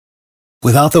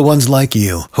Without the ones like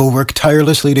you, who work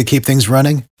tirelessly to keep things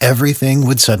running, everything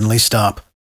would suddenly stop.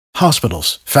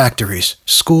 Hospitals, factories,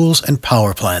 schools, and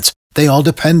power plants, they all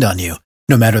depend on you.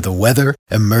 No matter the weather,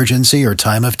 emergency, or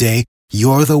time of day,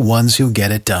 you're the ones who get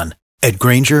it done. At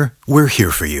Grainger, we're here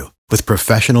for you with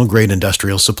professional-grade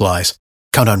industrial supplies.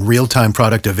 Count on real-time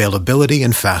product availability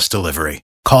and fast delivery.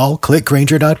 Call,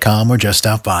 clickgrainger.com, or just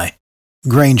stop by.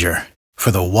 Grainger, for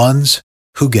the ones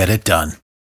who get it done.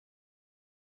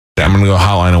 I'm going to go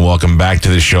hotline and welcome back to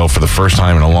the show for the first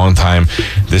time in a long time.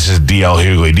 This is DL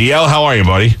Hughley. DL, how are you,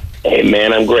 buddy? Hey,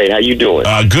 man, I'm great. How you doing?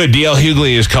 Good. DL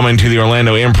Hughley is coming to the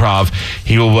Orlando Improv.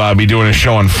 He will be doing a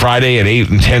show on Friday at 8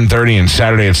 and 10:30 and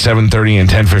Saturday at 7:30 and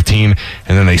 10:15,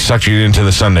 and then they sucked you into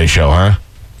the Sunday show, huh?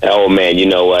 Oh, man, you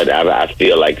know what? I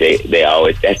feel like they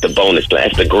always, that's the bonus plan.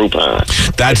 That's the Groupon.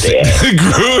 That's the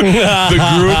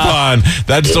Groupon.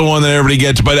 That's the one that everybody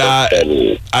gets. But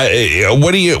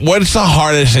what's the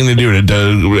hardest thing to do?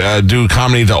 To do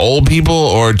comedy to old people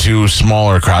or to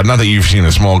smaller crowd? Not that you've seen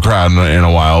a small crowd in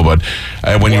a while, but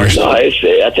when you were... No, I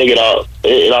think it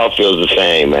all feels the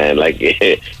same, man. Like,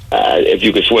 if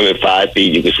you could swim in 5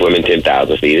 feet, you could swim in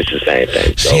 10,000 feet. It's the same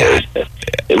thing. So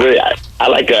it really, I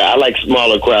like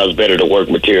smaller crowds better to work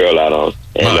material out on,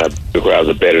 and the crowds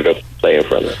are better to play in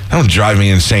front of. That would drive me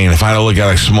insane if I had to look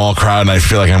at a small crowd and I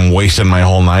feel like I'm wasting my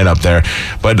whole night up there.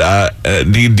 But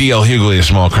the DL Hughley, a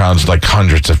small crowd's like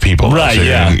hundreds of people. Right, so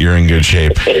yeah. You're in good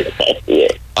shape.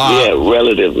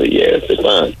 Relatively, yeah. It's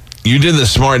fun. You did the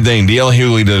smart thing. DL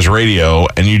Hughley does radio,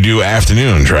 and you do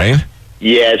afternoons, right?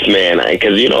 Yes, man.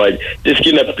 Because, just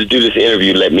getting up to do this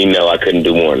interview let me know I couldn't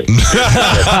do morning.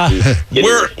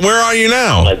 Where are you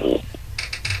now?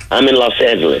 I'm in Los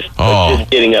Angeles. Oh. Just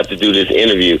getting up to do this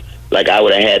interview, like I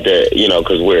would have had to,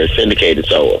 because we're syndicated.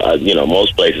 So,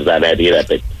 most places I'd had to get up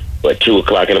at 2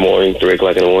 o'clock in the morning, 3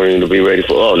 o'clock in the morning to be ready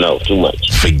for. Oh no, too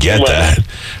much. Forget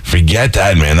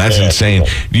that, man. That's insane.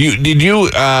 Did you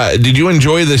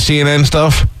enjoy the CNN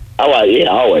stuff? Oh yeah,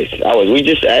 always. We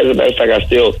just, as a matter of fact, I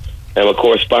still am a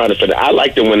correspondent for that. I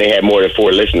liked them when they had more than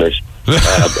 4 listeners, or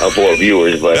 4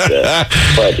 viewers. But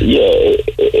yeah,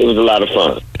 it was a lot of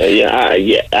fun.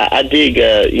 I dig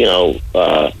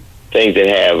things that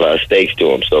have stakes to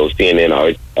them. So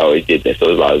CNN always did that. So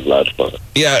it was a lot of fun.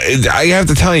 Yeah, I have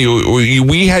to tell you,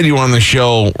 we had you on the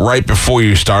show right before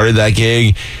you started that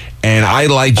gig, and I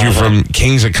liked you from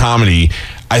Kings of Comedy.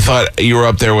 I thought you were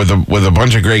up there with a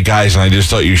bunch of great guys, and I just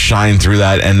thought you shined through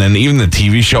that. And then even the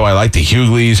TV show, I liked the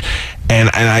Hughleys, and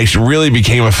I really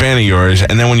became a fan of yours.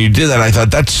 And then when you did that, I thought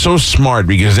that's so smart,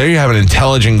 because there you have an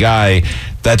intelligent guy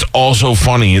that's also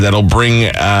funny, that'll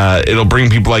bring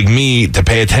people like me to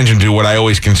pay attention to what I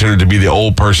always considered to be the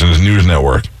old person's news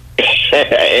network.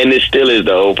 And it still is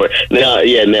the old person.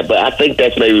 But I think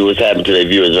that's maybe what's happened to their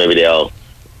viewers. Maybe they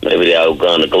all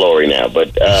gone to glory now. But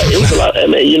it was a lot. I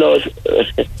mean,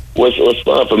 what's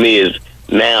fun for me is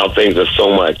now things are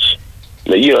so much.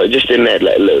 Just in that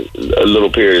a little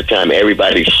period of time,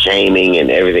 everybody's shaming and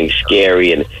everything's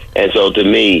scary, and so to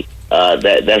me.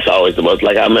 That's always the most.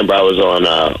 Like I remember I was on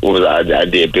I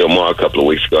did Bill Maher a couple of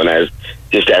weeks ago, and I was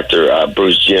just after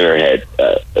Bruce Jenner had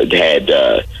I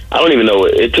don't even know,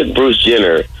 it took Bruce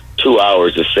Jenner 2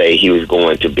 hours to say he was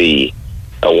going to be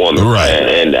a woman, right?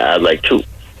 And I was like 2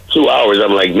 hours.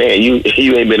 I'm like, man, you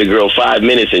ain't been a girl 5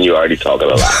 minutes and you're already talking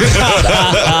a lot.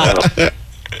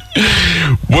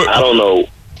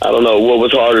 I don't know what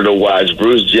was harder to watch,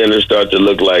 Bruce Jenner start to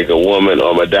look like a woman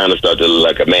or Madonna start to look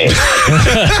like a man.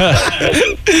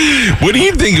 What do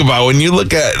you think about when you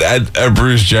look at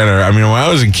Bruce Jenner? I mean, when I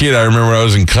was a kid, I remember I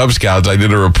was in Cub Scouts. I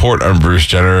did a report on Bruce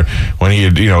Jenner when he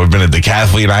had, been a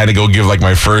decathlete, and I had to go give like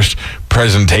my first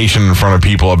presentation in front of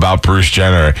people about Bruce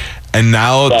Jenner. And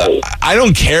now I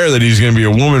don't care that he's going to be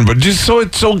a woman, but just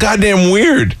it's so goddamn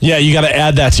weird. Yeah, you got to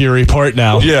add that to your report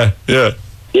now. Yeah. Yeah,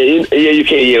 you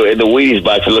can't. The Wheaties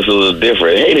box looks a little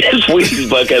different. Hey, this Wheaties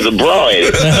box has a bra in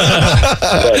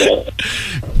it.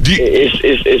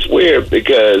 It's weird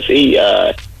because he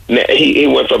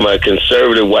went from a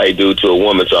conservative white dude to a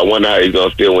woman. So I wonder how he's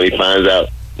gonna feel when he finds out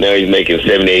now he's making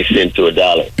 78 cents to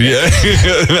 $1. Yeah,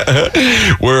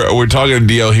 we're talking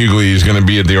to DL Hughley. He's going to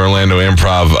be at the Orlando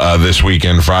Improv this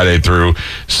weekend, Friday through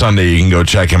Sunday. You can go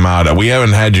check him out. We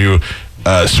haven't had you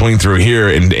swing through here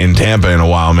in Tampa in a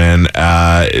while, man.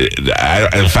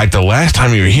 In fact, the last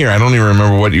time you were here, I don't even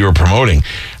remember what you were promoting.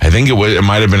 I think it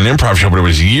might have been an improv show, but it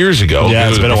was years ago. Yeah,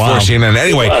 it's been a while. CNN.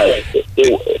 Anyway,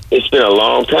 it's been a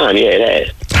long time. Yeah, it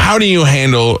has. How do you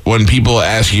handle when people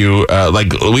ask you,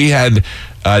 like we had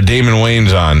Damon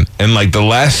Wayans on, and like the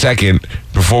last second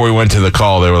before we went to the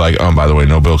call, they were like, "Oh, by the way,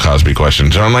 no Bill Cosby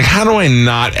questions." So I'm like, how do I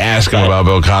not ask him about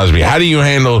Bill Cosby? How do you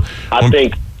handle?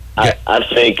 I I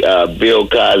think Bill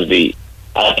Cosby.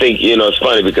 I think it's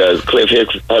funny because Cliff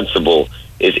Huxtable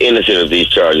is innocent of these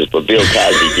charges, but Bill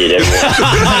Cosby did everything.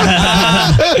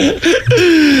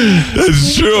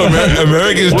 That's true.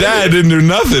 America's dad didn't do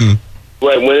nothing.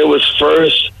 When it was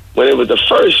the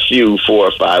first few 4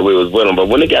 or 5, we was with him, but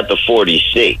when it got to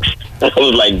 46, I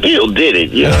was like, Bill did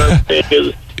it. You know what I'm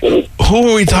saying? Who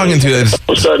are we talking to?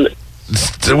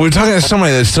 We're talking to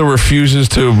somebody that still refuses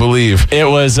to believe. It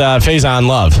was Faison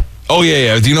Love. Oh,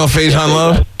 yeah. Do you know Faison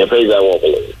Love? Yeah, Faison won't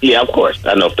believe. Yeah, of course.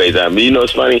 I know Faison. But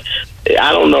it's funny.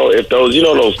 I don't know if those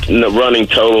running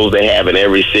totals they have in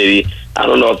every city, I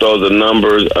don't know if those are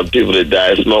numbers of people that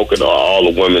died smoking or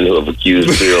all the women who have accused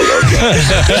Bill of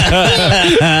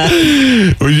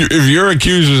If your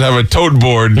accusers have a tote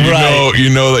board, you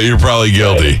know that you're probably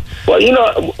guilty. Well,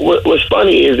 what's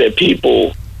funny is that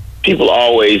people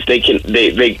always they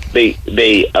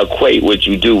equate what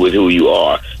you do with who you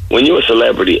are. When you're a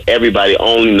celebrity, everybody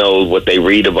only knows what they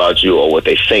read about you or what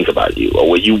they think about you or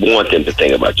what you want them to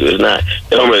think about you. It's not,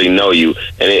 they don't really know you.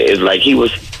 And it's like he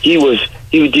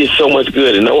did so much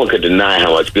good, and no one could deny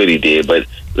how much good he did. But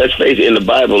let's face it, in the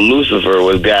Bible, Lucifer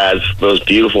was God's most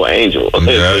beautiful angel.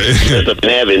 If you mess up in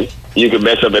heaven, you could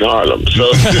mess up in Harlem.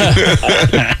 So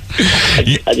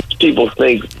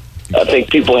I think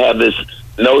people have this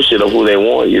notion of who they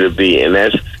want you to be, and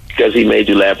that's because he made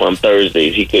you laugh on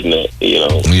Thursdays. He couldn't,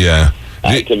 Yeah.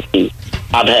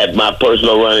 I've had my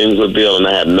personal run-ins with Bill, and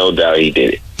I have no doubt he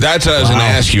did it. That's what I was going to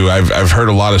ask you. I've heard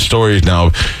a lot of stories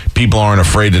now. People aren't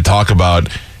afraid to talk about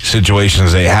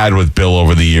situations they had with Bill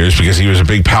over the years because he was a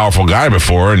big, powerful guy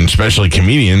before, and especially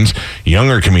comedians,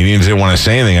 younger comedians, didn't want to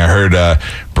say anything. I heard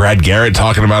Brad Garrett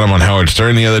talking about him on Howard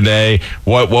Stern the other day.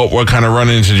 What kind of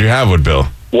run-ins did you have with Bill?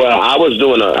 Well, I was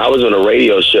doing a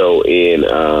radio show in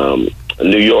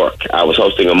New York. I was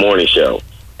hosting a morning show,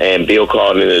 and Bill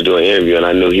called in to do an interview, and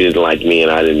I knew he didn't like me,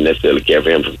 and I didn't necessarily care for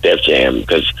him from Def Jam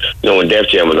because when Def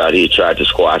Jam was out, he tried to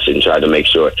squash it and tried to make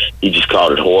sure. He just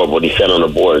called it horrible. He sat on the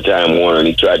board of Time Warner, and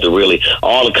he tried to really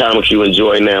all the comics you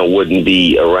enjoy now wouldn't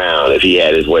be around if he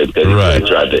had his way because he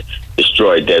tried to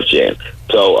destroy Def Jam.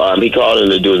 So he called in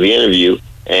to do the interview,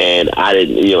 and I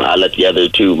didn't. I let my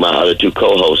other two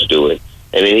co-hosts do it.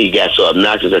 And then he got so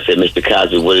obnoxious, I said, Mr.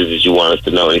 Cosby, what is it you want us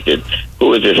to know? And he said,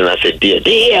 who is this? And I said,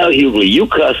 D.L. Hughley, you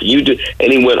cuss, you do.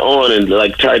 And he went on and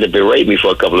tried to berate me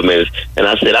for a couple of minutes. And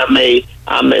I said, I may,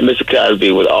 Mr.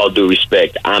 Cosby, with all due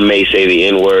respect, I may say the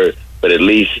N-word, but at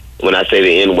least when I say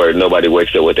the N-word, nobody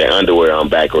wakes up with their underwear on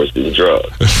backwards and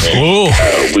drugs.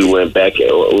 And, we went back,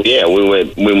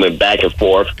 we went back and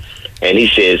forth. And he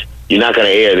says, you're not going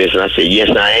to air this. And I said, yes,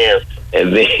 I am.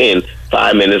 And then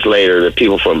 5 minutes later, the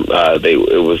people from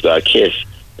it was KISS,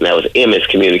 and that was MS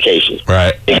Communications,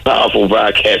 right? A powerful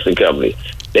broadcasting company.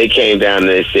 They came down and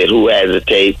they said, "Who has the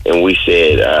tape?" And we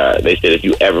said, "They said if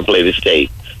you ever play this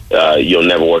tape, you'll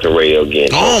never work in radio again."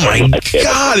 Oh my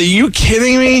God! Are you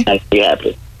kidding me? That actually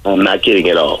happened. I'm not kidding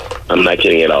at all.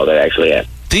 That actually happened.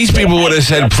 These people would have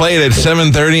said play it at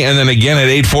 7:30 and then again at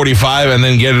 8:45 and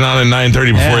then get it on at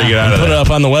 9:30 before you get out of there. Put it up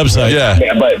on the website. Yeah,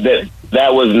 but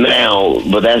that was now,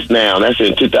 but that's now. That's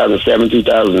in 2007,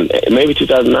 2000, maybe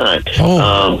 2009.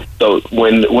 Oh. So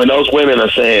when those women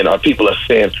are saying, or people are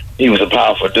saying he was a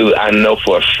powerful dude, I know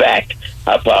for a fact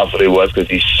how powerful he was because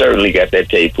he certainly got that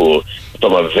tape pulled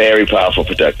from a very powerful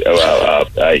broadcasting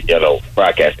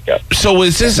company. So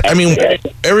was this, I mean,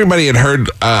 everybody had heard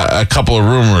a couple of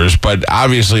rumors, but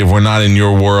obviously if we're not in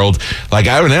your world, like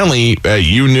evidently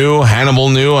you knew, Hannibal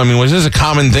knew. I mean, was this a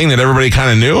common thing that everybody kind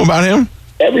of knew about him?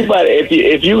 Everybody,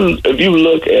 if you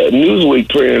look at Newsweek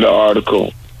printed an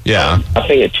article, I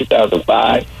think in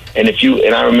 2005, and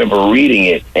I remember reading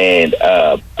it, and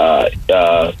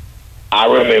I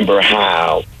remember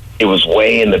how it was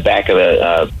way in the back of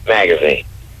the magazine,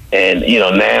 and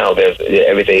now there's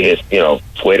everything is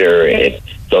Twitter and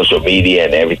social media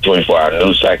and every 24-hour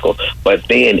news cycle, but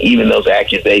then even those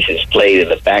accusations played in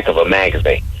the back of a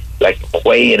magazine, like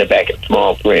way in the back in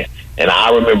small print. And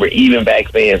I remember even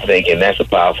back then thinking, that's a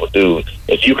powerful dude.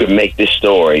 If you could make this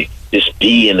story just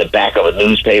be in the back of a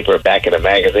newspaper, back in a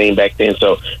magazine back then.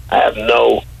 So I have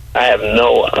no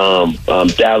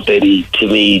doubt that he, to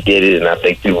me, did it, and I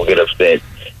think people get upset.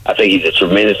 I think he's a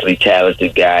tremendously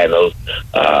talented guy and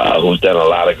who's done a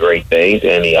lot of great things,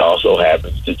 and he also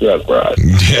happens to drug ride.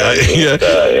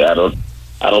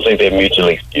 I don't think they're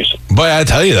mutually exclusive. But I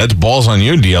tell you, that's balls on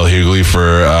you, D.L. Hughley,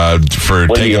 for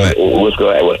taking that. Let's go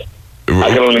ahead with it. I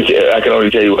can only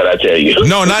tell you what I tell you.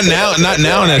 No, not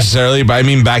now necessarily, but I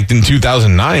mean back in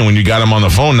 2009 when you got him on the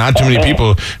phone. Not too many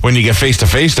people, when you get face to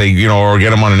face, they or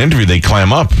get him on an interview, they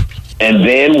clam up. And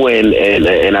then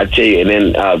and I tell you, and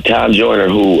then Tom Joyner,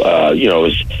 who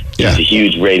is a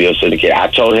huge radio syndicate, I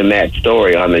told him that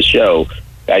story on the show.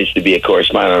 I used to be a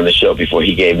correspondent on the show before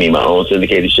he gave me my own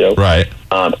syndicated show. Right.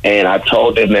 And I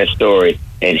told him that story,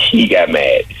 and he got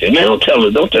mad. He said, "Man, don't tell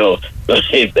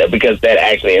that because that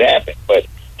actually had happened." But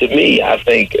to me, I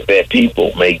think that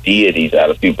people make deities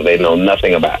out of people they know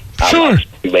nothing about. Sure.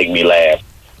 You make me laugh,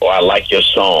 or I like your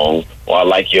song, or I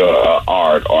like your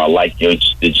art, or I like the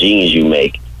jeans you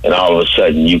make, and all of a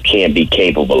sudden you can't be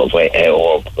capable of playing a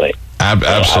horrible thing.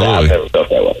 Absolutely. I've never felt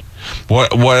that way.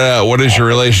 What is your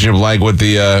relationship like with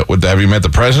the have you met the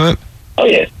president? Oh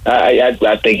yeah,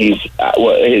 I think he's.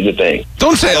 Here's the thing.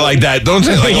 Don't say it like that. Don't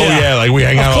say it like like we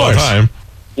hang out all the time.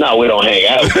 No, we don't hang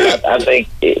out. I think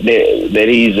that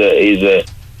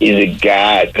he's a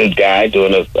guy, a good guy,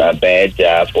 doing a bad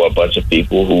job for a bunch of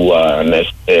people who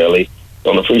necessarily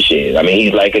don't appreciate it. I mean,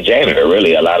 he's like a janitor,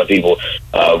 really. A lot of people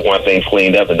want things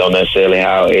cleaned up and don't necessarily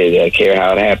care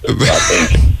how it happens. So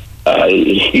I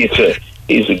think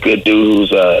he's a good dude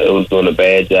who's doing a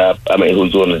bad job. I mean,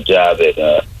 who's doing a job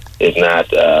that is not.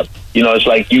 It's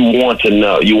like you want to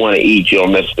know, you want to eat. You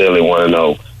don't necessarily want to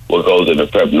know what goes into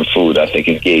prepping the food. I think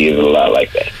his gig is a lot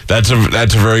like that. That's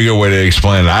a very good way to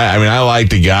explain it. I mean, I like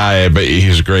the guy, but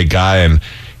he's a great guy, and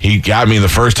he got me the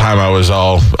first time I was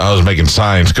making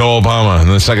signs, go Obama, and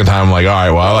the second time I'm like, all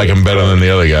right, well, I like him better than the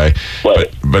other guy.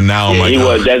 But now I'm like, he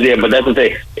was. But that's the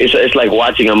thing. It's like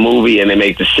watching a movie and they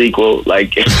make the sequel.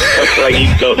 Like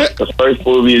the first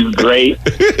movie is great,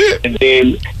 and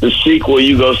then the sequel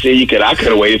you go see. I could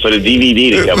have waited for the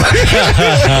DVD to come out.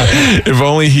 If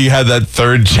only he had that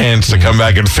third chance to come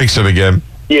back and fix it again.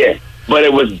 Yeah, but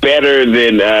it was better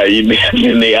than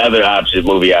the other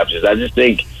movie options. I just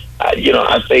think.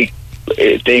 I think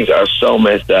things are so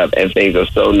messed up and things are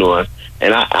so nuanced.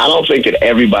 And I don't think that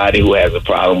everybody who has a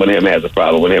problem with him has a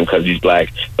problem with him because he's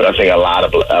black. But I think a lot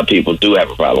of people do have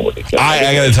a problem with him.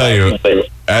 I got to tell you,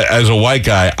 as a white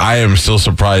guy, I am still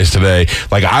surprised today.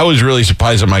 Like, I was really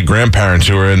surprised that my grandparents,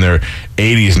 who are in their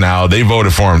 80s now, they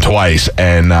voted for him twice.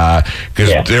 And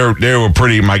because they were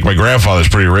pretty, my grandfather's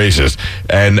pretty racist.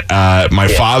 And my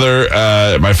father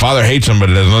hates him,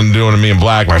 but it has nothing to do with me and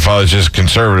black. My father's just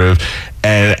conservative.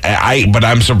 But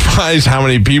I'm surprised how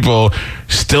many people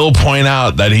still point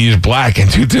out that he's black in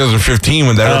 2015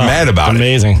 when they were mad about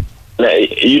amazing.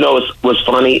 it. You know what's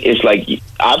funny? It's like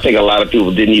I think a lot of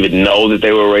people didn't even know that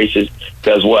they were racist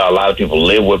because, well, a lot of people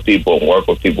live with people and work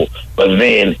with people. But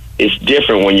then it's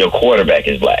different when your quarterback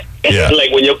is black. Yeah.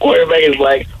 Like when your quarterback is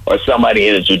black or somebody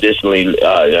in a traditional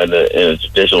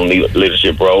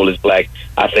leadership role is black.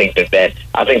 I think that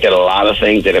a lot of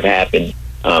things that have happened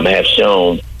have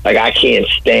shown. Like, I can't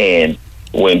stand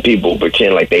when people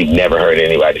pretend like they've never heard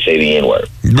anybody say the N-word.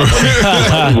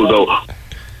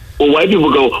 White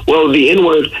people go, well, the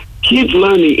N-word, kids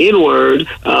learn the N-word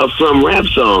from rap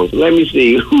songs. Let me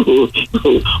see, who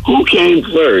came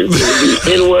first,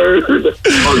 the N-word or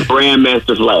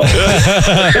Grandmaster Flash?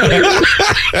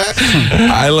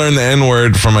 I learned the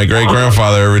N-word from my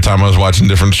great-grandfather every time I was watching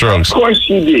Different Strokes. Of course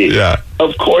you did. Yeah.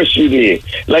 Of course you did.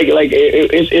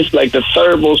 It's like the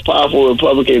third most powerful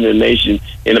Republican in the nation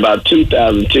in about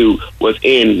 2002 was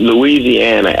in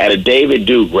Louisiana at a David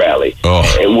Duke rally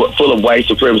full of white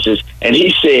supremacists, and he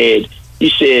said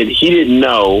he didn't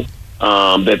know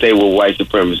that they were white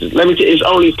supremacists. Let me tell you, it's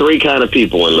only three kind of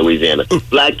people in Louisiana: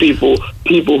 black people,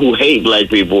 people who hate black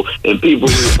people, and people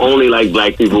who only like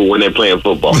black people when they're playing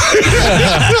football.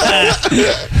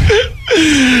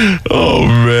 Oh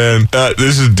man,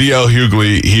 this is DL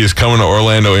Hughley. He is coming to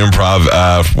Orlando Improv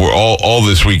for all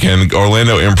this weekend.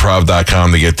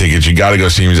 OrlandoImprov.com to get tickets. You got to go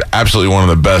see him. He's absolutely one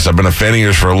of the best. I've been a fan of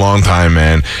yours for a long time,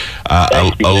 man.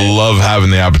 I love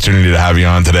having the opportunity to have you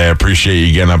on today. I appreciate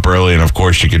you getting up early, and of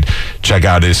course, you could check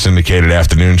out his syndicated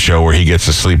afternoon show where he gets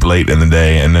to sleep late in the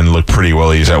day and then look pretty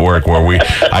while he's at work.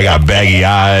 I got baggy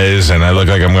eyes and I look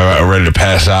like I'm ready to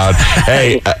pass out.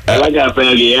 Hey, I got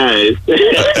baggy eyes.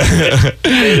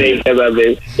 It ain't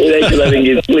because I didn't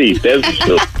get sleep. That's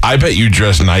true. I bet you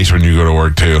dress nice when you go to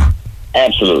work too.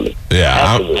 Absolutely. Yeah,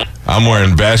 absolutely. I'm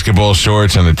wearing basketball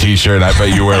shorts and a t-shirt. I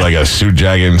bet you wear like a suit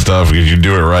jacket and stuff because you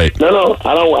do it right. No,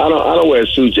 I don't wear a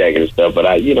suit jacket and stuff. But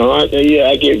I get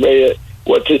ready.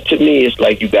 Well, to me, it's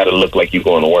like you got to look like you're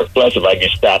going to work. Plus, if I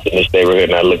get stopped in this neighborhood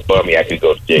and I look bummy, I could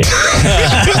go to jail.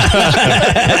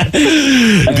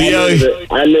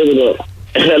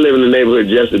 I live in the neighborhood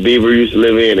Justin Bieber used to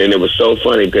live in, and it was so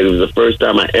funny because it was the first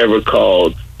time I ever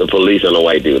called the police on a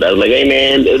white dude. I was like, hey,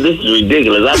 man, this is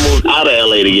ridiculous. I moved out of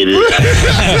L.A. to get it.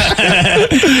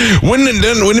 Wouldn't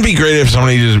it be great if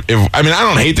somebody I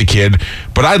don't hate the kid,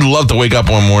 but I'd love to wake up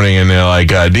one morning and they're like,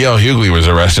 D.L. Hughley was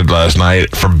arrested last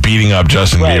night for beating up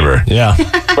Justin Bieber. Yeah.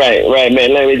 Right,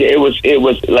 man. It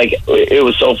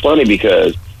was so funny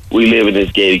because we live in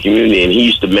this gated community, and he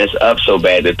used to mess up so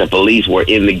bad that the police were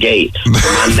in the gate.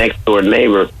 My next door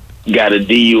neighbor got a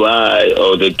DUI,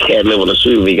 or the cat lived on the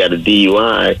street, he got a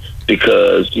DUI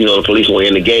because, the police were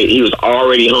in the gate. He was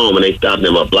already home, and they stopped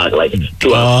him a block, like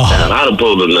 2 hours down. I'd have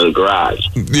pulled him in the garage.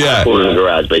 Yeah.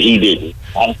 But he didn't.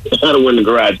 I'd have went in the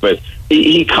garage, but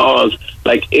he caused,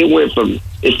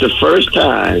 it's the first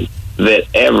time that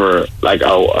ever,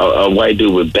 a white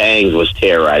dude with bangs was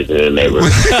terrorizing the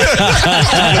neighborhood.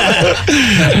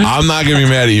 I'm not going to be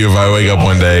mad at you if I wake up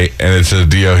one day and it says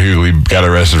D.L. Hughley got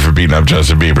arrested for beating up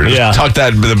Justin Bieber. Just tuck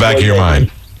that in the back of your mind.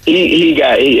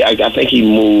 I think he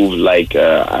moved,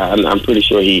 I'm pretty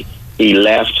sure he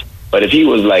left. But if he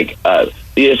was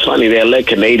it's funny, they'll let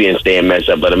Canadians stay and mess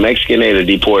up, but a Mexican they'd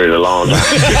deported a long time.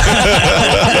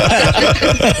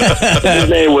 His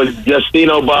name was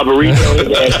Justino Barbarito.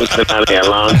 His ass was been out there a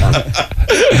long time.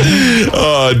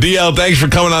 DL, thanks for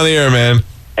coming on the air, man.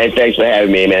 Hey, thanks for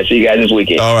having me, man. See you guys this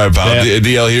weekend. All right, pal. Yeah.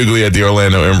 D.L. Hughley at the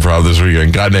Orlando Improv this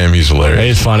weekend. Goddamn, he's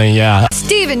hilarious. He's funny, yeah.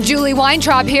 Steve and Julie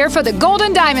Weintraub here for the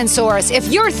Golden Diamond Source. If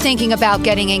you're thinking about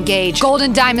getting engaged,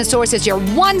 Golden Diamond Source is your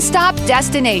one-stop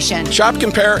destination. Shop,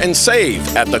 compare, and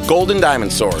save at the Golden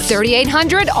Diamond Source.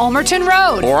 3800 Almerton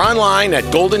Road. Or online at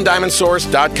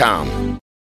goldendiamondsource.com.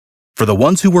 For the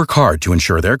ones who work hard to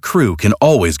ensure their crew can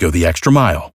always go the extra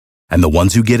mile, and the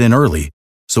ones who get in early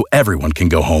so everyone can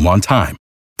go home on time,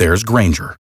 there's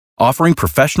Grainger, offering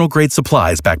professional-grade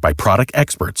supplies backed by product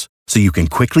experts so you can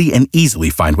quickly and easily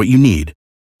find what you need.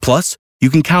 Plus, you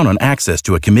can count on access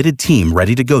to a committed team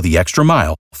ready to go the extra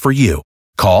mile for you.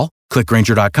 Call, click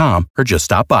Grainger.com, or just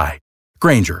stop by.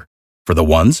 Grainger, for the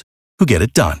ones who get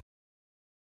it done.